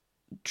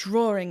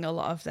drawing a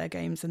lot of their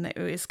games, and it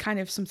is kind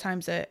of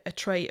sometimes a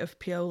trait of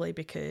Pioli,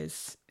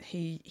 because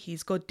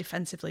he's good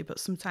defensively, but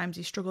sometimes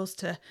he struggles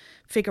to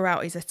figure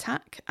out his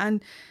attack.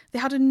 And they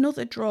had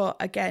another draw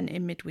again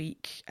in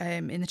midweek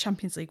in the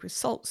Champions League with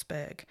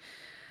Salzburg.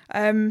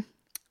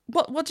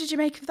 What did you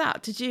make of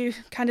that? Did you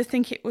kind of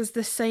think it was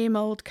the same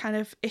old kind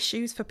of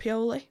issues for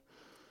Pioli?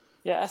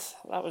 Yeah,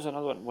 that was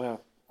another one where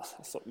I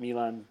thought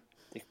Milan,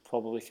 they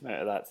probably came out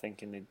of that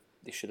thinking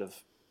they should have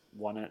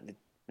won it. They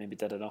maybe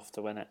did enough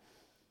to win it.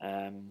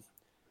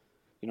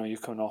 You're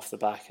coming off the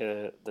back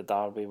of the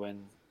derby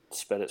when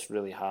spirit's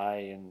really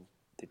high and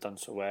they'd done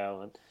so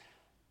well, and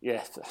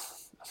I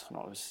don't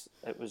know,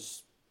 it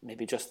was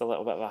maybe just a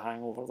little bit of a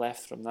hangover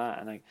left from that.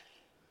 And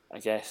I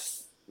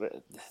guess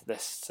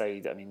this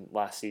side, I mean,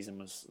 last season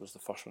was the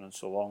first one in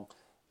so long.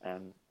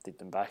 They'd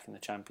been back in the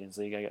Champions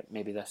League. I get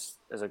maybe this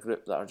is a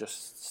group that are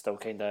just still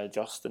kind of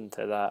adjusting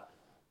to that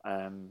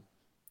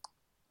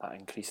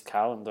increased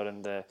calendar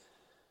and the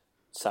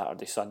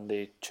Saturday,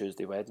 Sunday,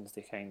 Tuesday,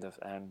 Wednesday kind of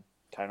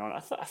carrying on. I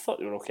thought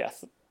they were okay.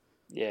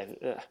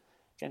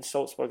 Against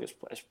Salzburg,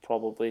 it's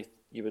probably,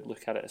 you would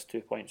look at it as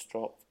 2 points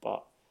dropped,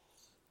 but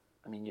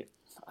I mean,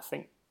 I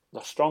think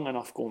they're strong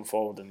enough going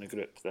forward in the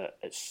group that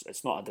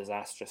it's not a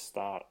disastrous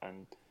start,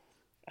 and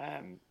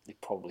they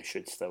probably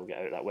should still get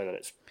out of that, whether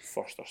it's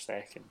first or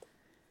second.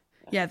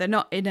 Yeah, they're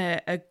not in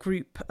a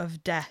group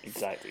of death.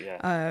 Exactly,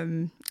 yeah.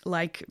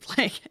 Like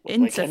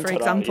Inter, for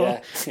example.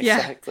 Yeah,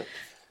 exactly.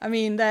 I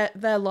mean,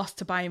 their loss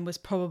to Bayern was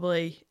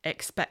probably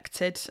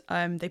expected.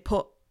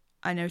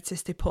 I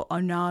noticed they put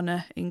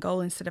Onana in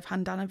goal instead of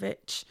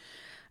Handanovic,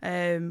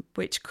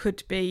 which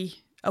could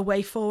be a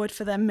way forward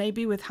for them,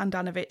 maybe with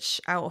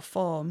Handanovic out of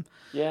form.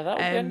 Yeah, that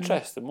would be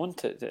interesting,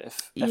 wouldn't it?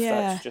 If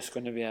that's just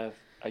going to be a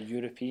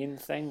European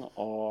thing,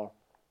 or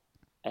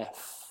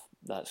if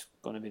that's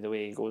going to be the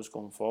way he goes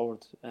going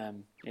forward.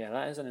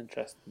 That is an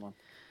interesting one.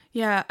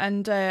 Yeah,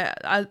 and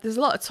there's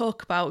a lot of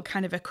talk about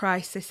kind of a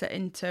crisis at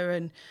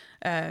Inter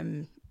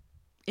and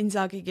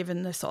Inzaghi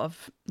given the sort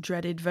of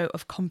dreaded vote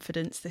of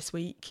confidence this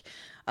week.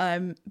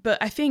 But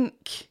I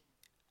think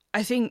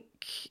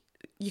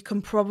you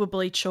can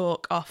probably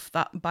chalk off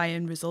that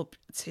Bayern result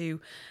to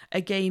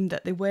a game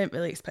that they weren't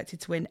really expected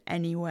to win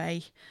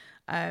anyway.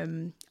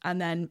 And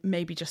then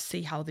maybe just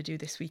see how they do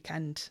this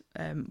weekend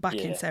back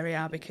in Serie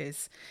A,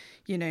 because,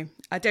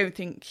 I don't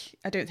think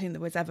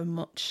there was ever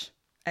much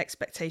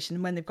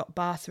expectation when they've got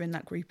Barca in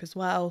that group as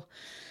well.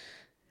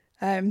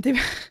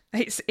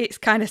 It's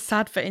kind of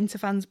sad for Inter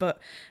fans, but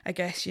I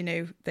guess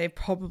they've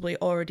probably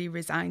already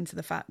resigned to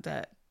the fact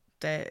that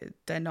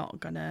they're not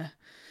gonna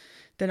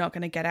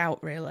get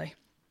out, really.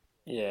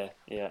 Yeah.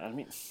 I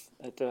mean,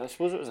 I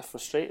suppose it was a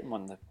frustrating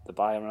one, the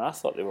Bayern. I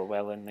thought they were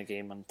well in the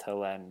game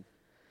until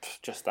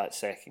just that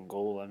second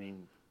goal. I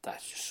mean,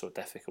 that's just so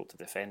difficult to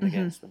defend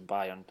against when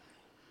Bayern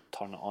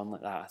turn it on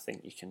like that. I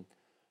think you can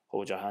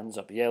hold your hands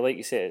up. Yeah, like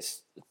you say,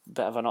 it's a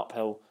bit of an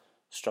uphill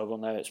struggle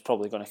now. It's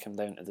probably going to come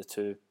down to the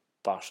two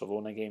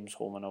Barcelona games,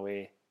 home and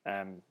away.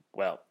 And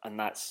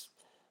that's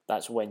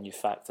when you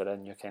factor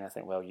in, you kind of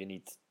think, well, you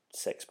need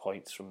 6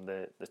 points from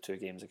the two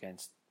games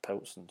against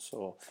Pilsen.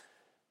 So,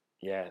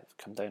 yeah,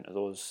 come down to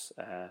those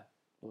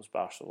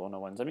Barcelona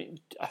ones. I mean,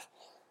 I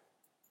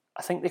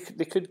think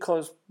they could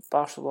cause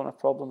Barcelona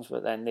problems,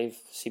 but then they've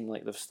seemed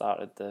like they've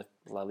started the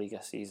La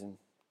Liga season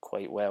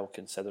quite well,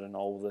 considering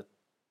all the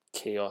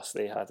chaos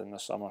they had in the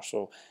summer.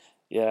 So,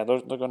 yeah, they're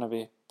going to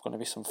be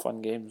some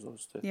fun games,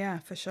 those two. Yeah,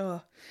 for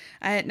sure.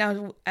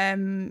 Now,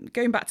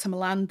 going back to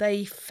Milan,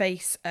 they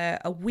face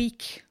a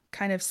weak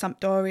kind of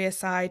Sampdoria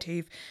side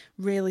who've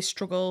really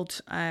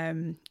struggled.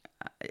 Under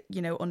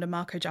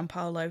Marco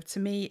Giampaolo. To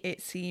me,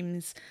 it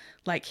seems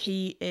like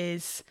he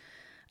is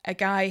a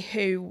guy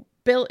who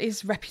built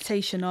his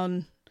reputation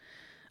on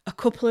a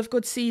couple of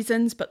good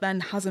seasons, but then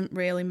hasn't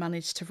really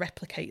managed to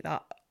replicate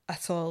that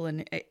at all.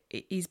 And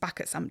he's back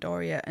at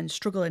Sampdoria and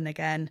struggling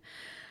again.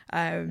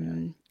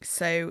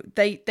 So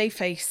they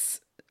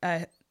face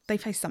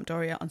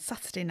Sampdoria on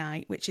Saturday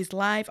night, which is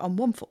live on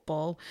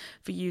OneFootball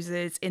for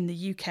users in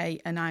the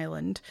UK and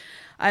Ireland.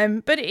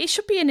 But it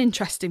should be an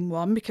interesting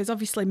one because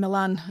obviously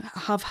Milan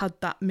have had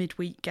that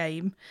midweek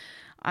game.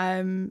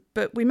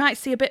 But we might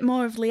see a bit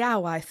more of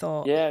Leao, I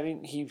thought. Yeah, I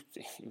mean, he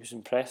was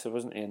impressive,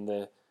 wasn't he, in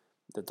the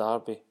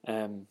derby?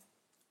 And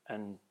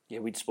yeah,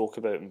 we'd spoke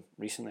about him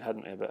recently,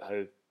 hadn't we, about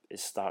how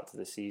his start to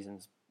the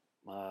season's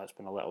it's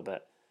been a little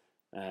bit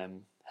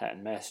hit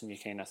and miss, and you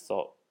kind of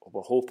thought,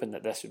 we're hoping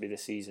that this would be the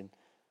season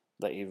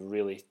that he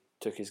really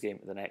took his game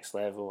to the next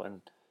level. And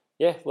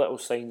yeah, little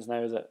signs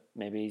now that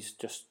maybe he's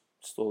just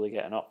slowly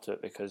getting up to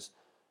it, because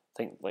I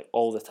think like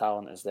all the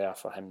talent is there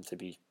for him to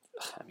be,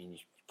 I mean, you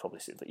probably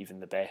say that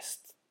even the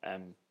best,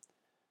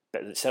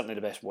 but certainly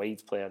the best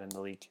wide player in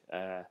the league.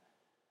 I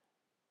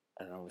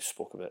know we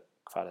spoke about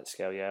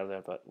Kvaratskhelia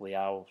earlier, but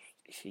Leao,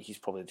 he's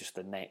probably just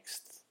the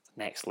next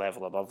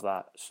level above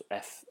that. So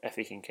if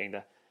he can kind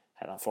of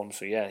hit that form,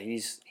 so yeah,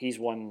 he's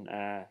one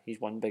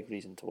big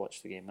reason to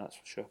watch the game. That's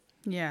for sure.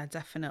 Yeah,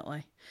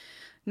 definitely.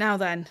 Now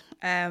then,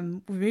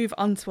 we move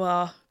on to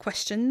our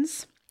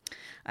questions,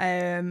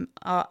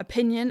 our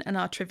opinion and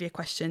our trivia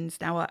questions.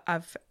 Now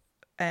I've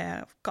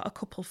got a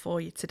couple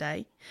for you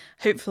today.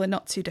 Hopefully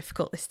not too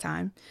difficult this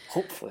time.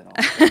 Hopefully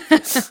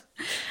not.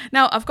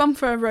 Now, I've gone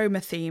for a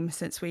Roma theme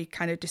since we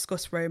kind of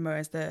discussed Roma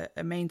as the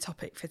main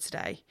topic for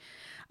today.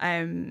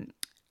 And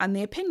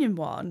the opinion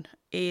one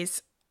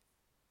is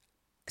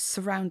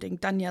surrounding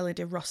Daniele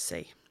De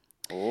Rossi.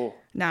 Oh.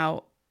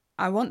 Now,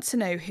 I want to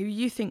know who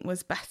you think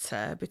was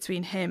better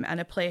between him and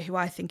a player who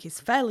I think is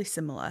fairly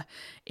similar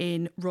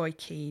in Roy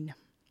Keane.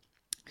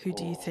 Who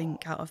do you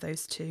think out of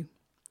those two?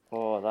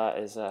 Oh,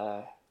 that's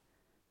a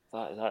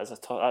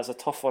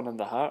tough one in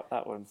the heart,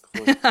 that one.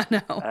 I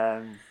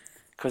know.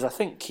 Because I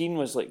think Keane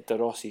was like De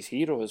Rossi's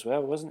hero as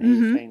well, wasn't he?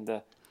 Mm-hmm.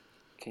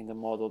 Kind of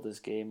modelled his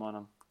game on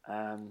him.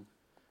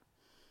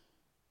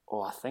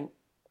 I think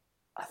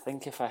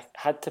if I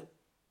had to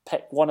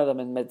pick one of them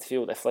in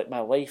midfield, if like my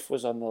life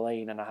was on the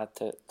line and I had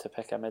to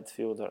pick a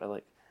midfielder to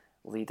like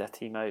lead a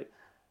team out,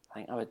 I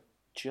think I would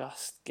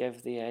just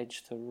give the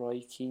edge to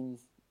Roy Keane,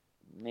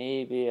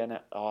 maybe, and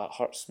it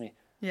hurts me.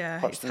 Yeah,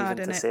 hurts it's hard,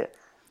 even to isn't say it.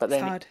 But it's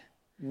then hard.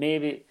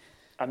 maybe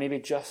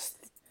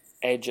just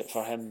edge it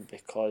for him,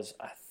 because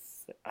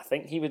I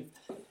think he'd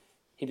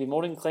be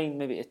more inclined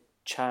maybe to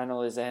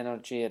channel his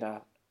energy in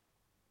a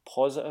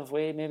positive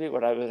way, maybe,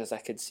 whereas I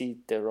could see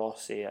De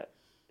Rossi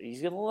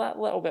he's a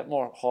little bit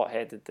more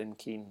hot-headed than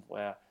Keane,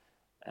 where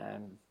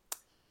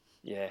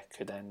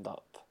could end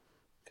up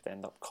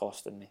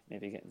costing me,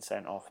 maybe getting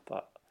sent off.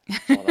 But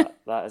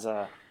that's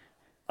a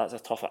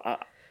tough.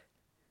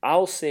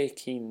 I'll say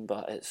Keane,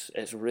 but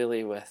it's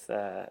really with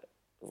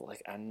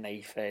like a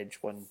knife edge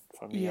one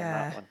for me on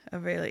that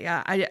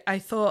one. I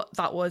thought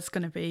that was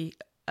going to be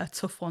a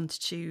tough one to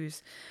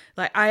choose.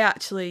 Like, I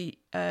actually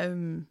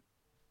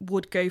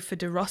would go for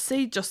De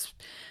Rossi. Just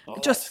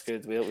that's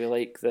good. We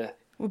like the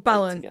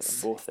balance. Like to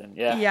get them both in.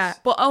 Yeah. Yeah,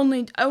 but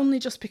only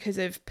just because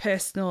of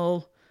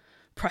personal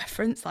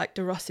preference. Like,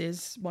 De Rossi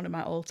is one of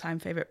my all-time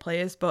favourite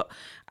players, but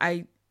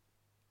I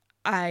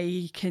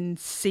can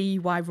see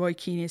why Roy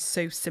Keane is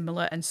so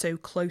similar and so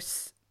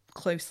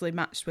closely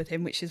matched with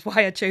him, which is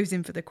why I chose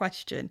him for the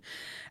question.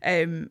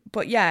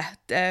 But yeah,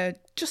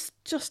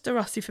 just De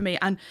Rossi for me.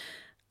 And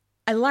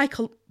I like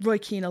Roy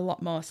Keane a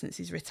lot more since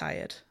he's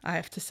retired, I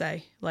have to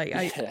say. Like,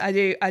 I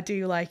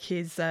do like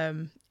his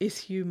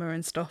humour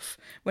and stuff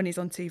when he's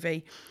on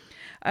TV.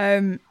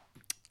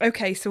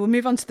 Okay, so we'll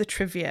move on to the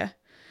trivia.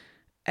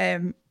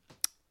 And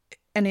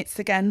it's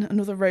again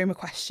another Roma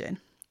question.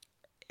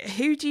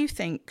 Who do you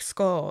think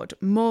scored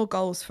more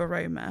goals for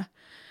Roma,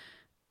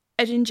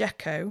 Edin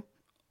Dzeko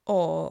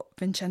or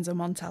Vincenzo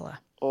Montella?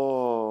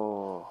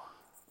 Oh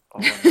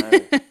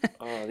no!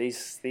 Oh,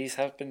 these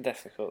have been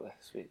difficult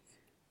this week.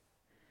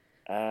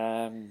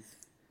 Dzeko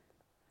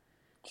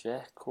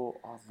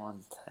or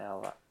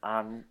Montella?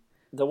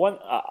 The one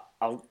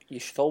you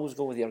should always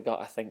go with your gut,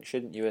 I think,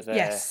 shouldn't you?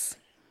 Yes.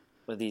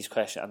 With these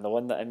questions, and the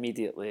one that I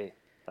immediately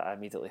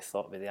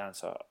thought would be the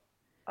answer,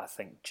 I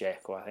think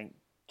Dzeko. I think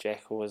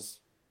Dzeko was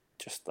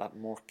just that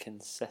more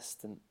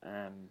consistent,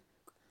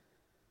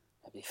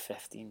 maybe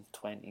 15,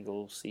 20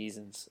 goal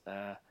seasons.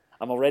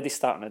 I'm already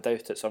starting to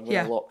doubt it, so I'm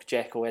going to lock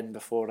Dzeko in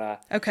before I...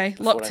 Okay,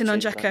 locked in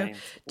on Dzeko.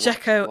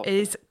 Dzeko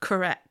is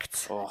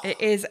correct. Oh. It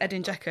is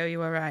Edin Dzeko, you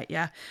were right,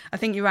 yeah. I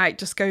think you're right,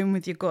 just going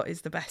with your gut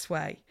is the best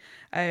way.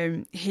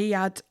 He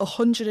had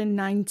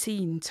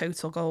 119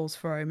 total goals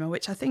for Roma,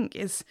 which I think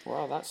is...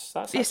 Wow, that's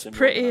it's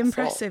pretty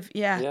impressive,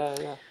 yeah.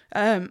 Yeah.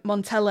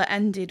 Montella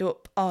ended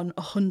up on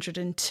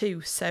 102,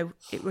 so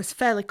it was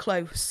fairly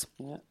close.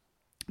 Yeah.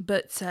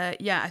 But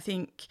I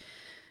think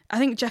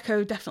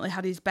Dzeko definitely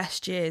had his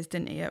best years,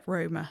 didn't he, at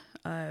Roma?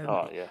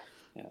 Yeah.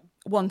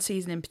 One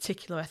season in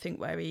particular, I think,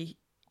 where he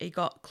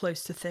got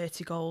close to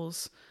 30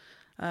 goals.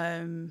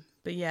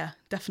 But yeah,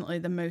 definitely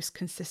the most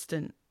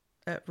consistent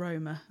at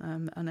Roma.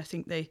 And I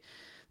think they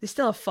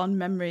still have fond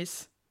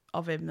memories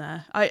of him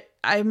there. I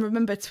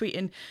remember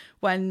tweeting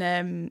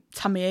when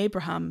Tammy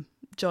Abraham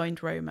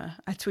joined Roma,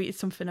 I tweeted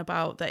something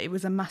about that it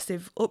was a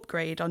massive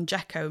upgrade on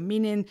Dzeko,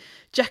 meaning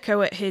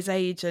Dzeko at his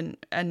age and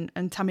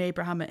Tammy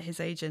Abraham at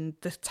his age and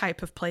the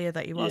type of player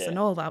that he was and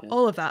all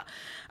of that.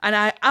 And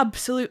I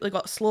absolutely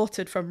got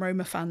slaughtered from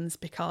Roma fans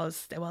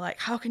because they were like,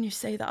 how can you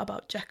say that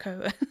about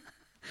Dzeko?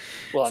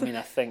 Well, I mean,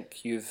 I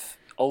think you've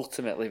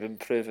ultimately been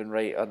proven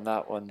right on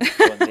that one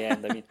in the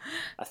end. I mean,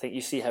 I think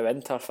you see how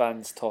Inter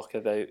fans talk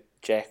about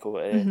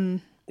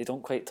Dzeko. They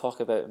don't quite talk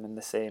about him in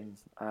the same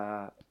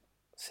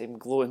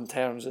glowing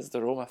terms as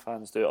the Roma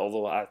fans do,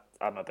 although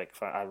I'm a big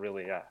fan. I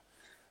really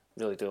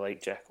do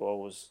like Dzeko.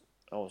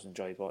 Always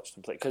enjoyed watching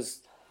him play,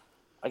 because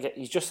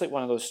he's just like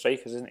one of those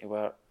strikers, isn't he,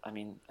 where, I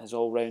mean, his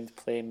all-round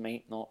play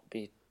might not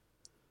be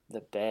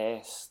the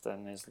best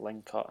and his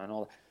link-up and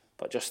all that,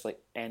 but just like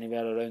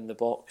anywhere around the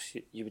box,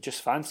 you would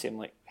just fancy him,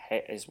 like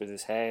is with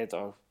his head,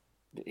 or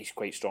he's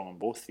quite strong on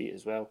both feet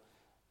as well.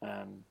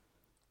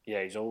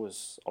 He's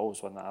always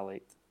one that I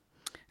liked.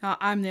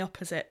 I'm the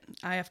opposite,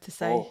 I have to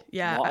say. Oh,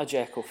 yeah, not a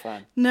Dzeko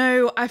fan.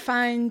 No, I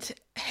find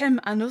him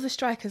and other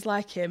strikers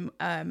like him.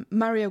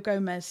 Mario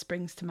Gomez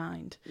springs to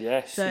mind.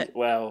 Yes,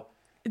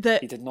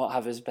 he did not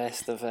have his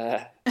best of.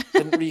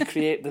 Didn't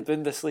recreate the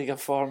Bundesliga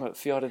form at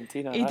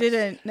Fiorentina. He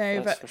didn't.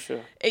 No, that's but for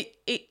sure.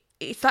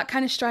 It's that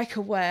kind of striker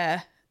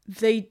where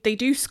they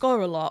do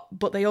score a lot,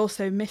 but they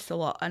also miss a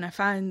lot, and I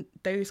find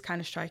those kind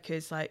of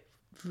strikers like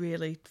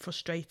really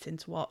frustrating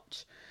to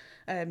watch.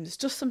 There's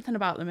just something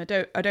about them.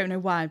 I don't know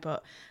why,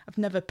 but I've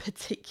never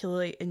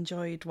particularly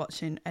enjoyed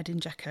watching Edin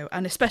Dzeko,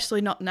 and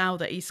especially not now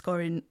that he's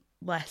scoring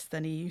less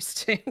than he used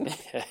to.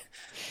 Yeah,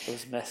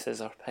 those misses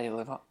are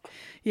piling up.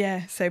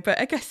 Yeah, but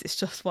I guess it's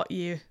just what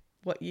you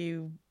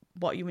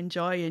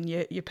enjoy and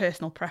your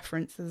personal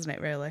preference, isn't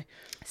it, really?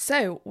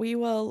 So we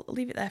will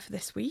leave it there for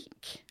this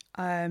week.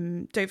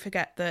 Don't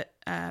forget that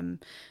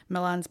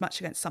Milan's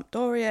match against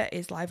Sampdoria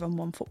is live on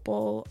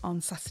OneFootball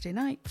on Saturday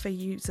night for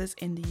users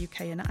in the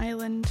UK and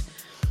Ireland,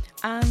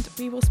 and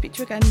we will speak to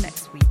you again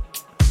next week.